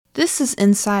This is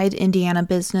Inside Indiana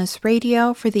Business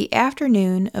Radio for the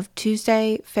afternoon of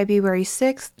Tuesday, February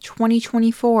 6th,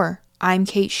 2024. I'm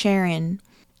Kate Sharon.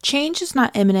 Change is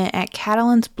not imminent at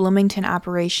Catalent's Bloomington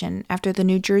operation after the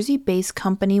New Jersey-based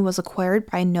company was acquired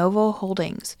by Novo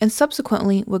Holdings and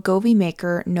subsequently Wegovy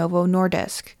maker Novo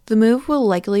Nordisk. The move will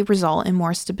likely result in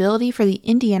more stability for the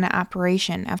Indiana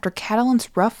operation after Catalent's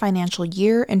rough financial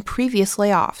year and previous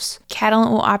layoffs.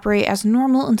 Catalent will operate as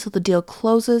normal until the deal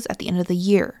closes at the end of the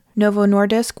year. Novo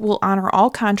Nordisk will honor all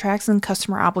contracts and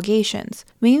customer obligations,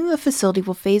 meaning the facility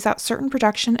will phase out certain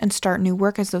production and start new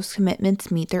work as those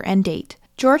commitments meet their end date.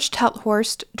 George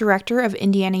Telthorst, director of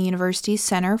Indiana University's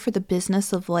Center for the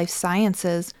Business of Life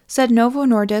Sciences, said Novo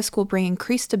Nordisk will bring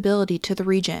increased stability to the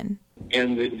region.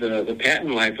 And the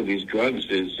patent life of these drugs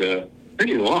is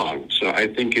pretty long, so I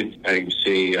think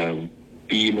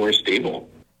be more stable.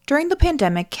 During the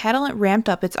pandemic, Catalent ramped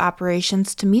up its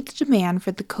operations to meet the demand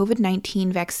for the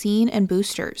COVID-19 vaccine and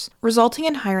boosters, resulting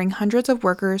in hiring hundreds of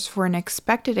workers for an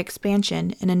expected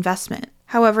expansion in investment.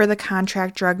 However, the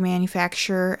contract drug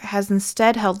manufacturer has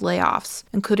instead held layoffs,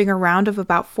 including a round of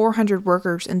about 400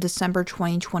 workers in December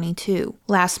 2022.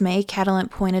 Last May,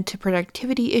 Catalent pointed to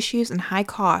productivity issues and high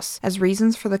costs as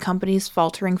reasons for the company's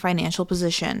faltering financial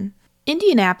position.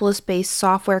 Indianapolis-based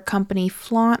software company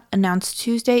Flaunt announced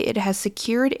Tuesday it has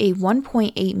secured a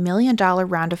 $1.8 million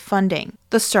round of funding.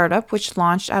 The startup, which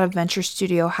launched out of venture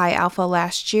studio High Alpha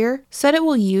last year, said it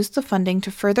will use the funding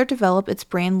to further develop its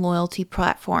brand loyalty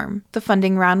platform. The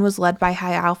funding round was led by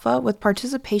High Alpha with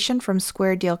participation from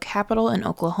Square Deal Capital in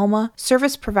Oklahoma,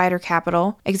 Service Provider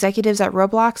Capital, executives at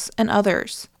Roblox, and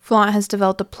others. Flaunt has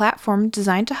developed a platform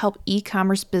designed to help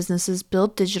e-commerce businesses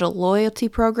build digital loyalty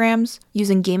programs,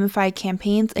 using gamified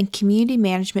campaigns and community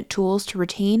management tools to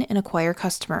retain and acquire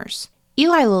customers.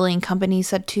 Eli Lilly and Company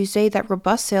said Tuesday that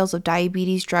robust sales of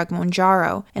diabetes drug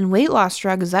Mounjaro and weight loss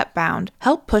drug Zepbound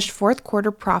helped push fourth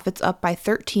quarter profits up by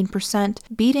 13%,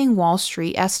 beating Wall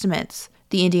Street estimates.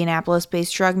 The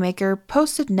Indianapolis-based drug maker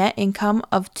posted net income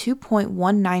of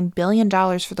 $2.19 billion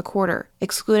for the quarter.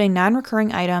 Excluding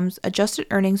non-recurring items, adjusted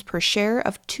earnings per share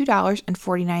of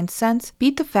 $2.49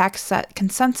 beat the FactSet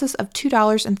consensus of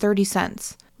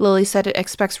 $2.30. Lilly said it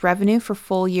expects revenue for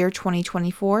full year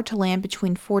 2024 to land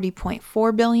between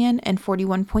 $40.4 billion and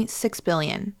 $41.6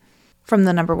 billion. From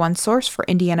the number one source for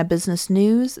Indiana business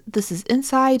news, this is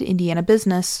Inside Indiana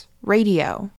Business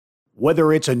Radio.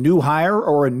 Whether it's a new hire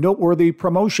or a noteworthy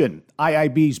promotion,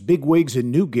 IIB's Bigwigs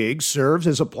and New Gigs serves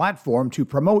as a platform to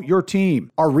promote your team.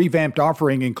 Our revamped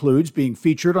offering includes being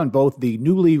featured on both the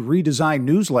newly redesigned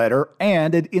newsletter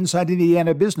and at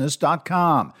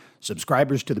InsideIndianaBusiness.com.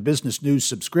 Subscribers to the Business News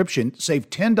subscription save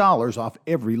 $10 off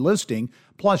every listing.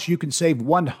 Plus, you can save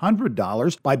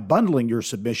 $100 by bundling your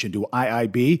submission to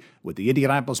IIB with the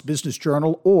Indianapolis Business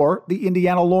Journal or the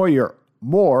Indiana Lawyer.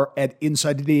 More at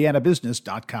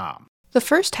InsideIndianaBusiness.com. The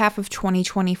first half of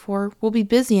 2024 will be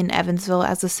busy in Evansville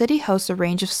as the city hosts a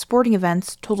range of sporting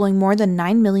events totaling more than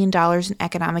 $9 million in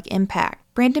economic impact.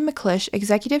 Brandon McClish,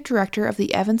 Executive Director of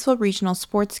the Evansville Regional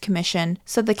Sports Commission,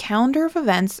 said the calendar of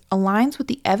events aligns with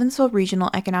the Evansville Regional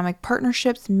Economic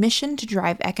Partnership's mission to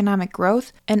drive economic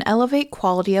growth and elevate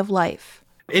quality of life.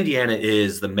 Indiana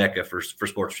is the mecca for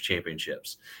sports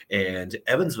championships, and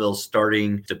Evansville's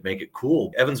starting to make it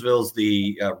cool. Evansville's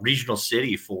the regional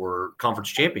city for conference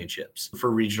championships for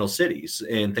regional cities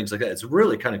and things like that. It's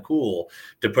really kind of cool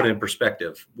to put it in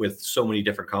perspective with so many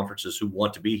different conferences who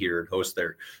want to be here and host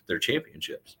their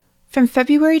championships. From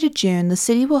February to June, the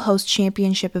city will host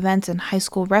championship events in high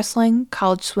school wrestling,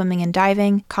 college swimming and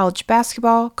diving, college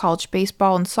basketball, college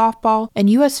baseball and softball, and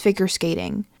U.S. figure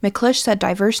skating. McClish said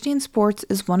diversity in sports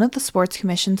is one of the Sports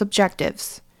Commission's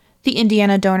objectives. The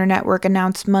Indiana Donor Network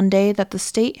announced Monday that the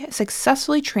state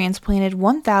successfully transplanted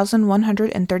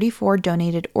 1,134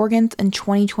 donated organs in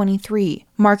 2023,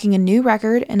 marking a new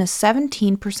record and a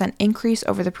 17% increase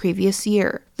over the previous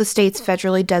year. The state's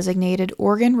federally designated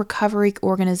organ recovery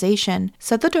organization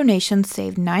said the donations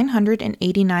saved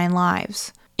 989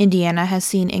 lives. Indiana has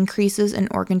seen increases in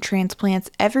organ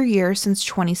transplants every year since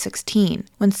 2016,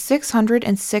 when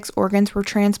 606 organs were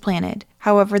transplanted.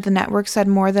 However, the network said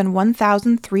more than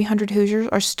 1,300 Hoosiers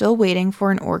are still waiting for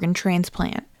an organ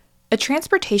transplant. A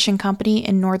transportation company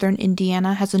in northern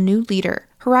Indiana has a new leader.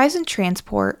 Horizon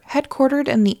Transport, headquartered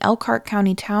in the Elkhart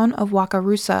County town of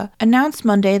Wakarusa, announced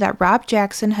Monday that Rob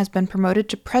Jackson has been promoted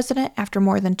to president after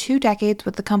more than 2 decades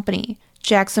with the company.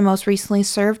 Jackson most recently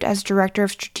served as Director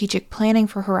of Strategic Planning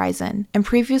for Horizon and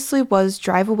previously was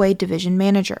Drive-Away Division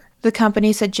Manager. The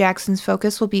company said Jackson's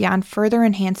focus will be on further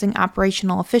enhancing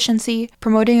operational efficiency,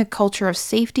 promoting a culture of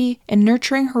safety, and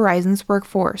nurturing Horizon's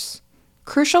workforce.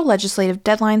 Crucial legislative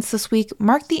deadlines this week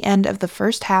marked the end of the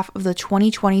first half of the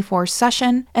 2024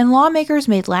 session, and lawmakers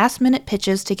made last-minute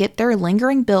pitches to get their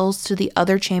lingering bills to the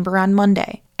other chamber on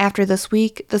Monday. After this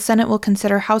week, the Senate will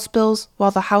consider House bills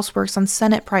while the House works on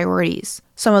Senate priorities.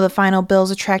 Some of the final bills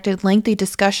attracted lengthy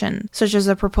discussion, such as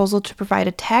a proposal to provide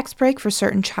a tax break for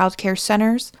certain child care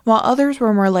centers, while others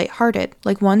were more lighthearted,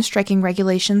 like one striking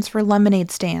regulations for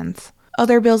lemonade stands.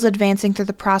 Other bills advancing through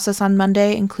the process on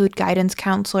Monday include guidance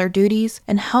counselor duties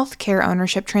and health care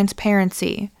ownership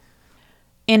transparency.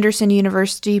 Anderson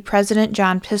University President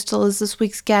John Pistol is this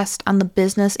week's guest on the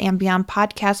Business and Beyond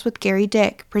podcast with Gary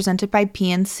Dick, presented by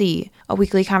PNC, a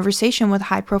weekly conversation with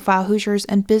high-profile Hoosiers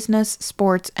in business,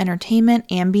 sports, entertainment,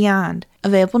 and beyond.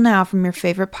 Available now from your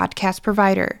favorite podcast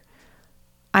provider.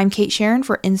 I'm Kate Sharon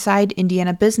for Inside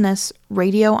Indiana Business,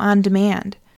 Radio on Demand.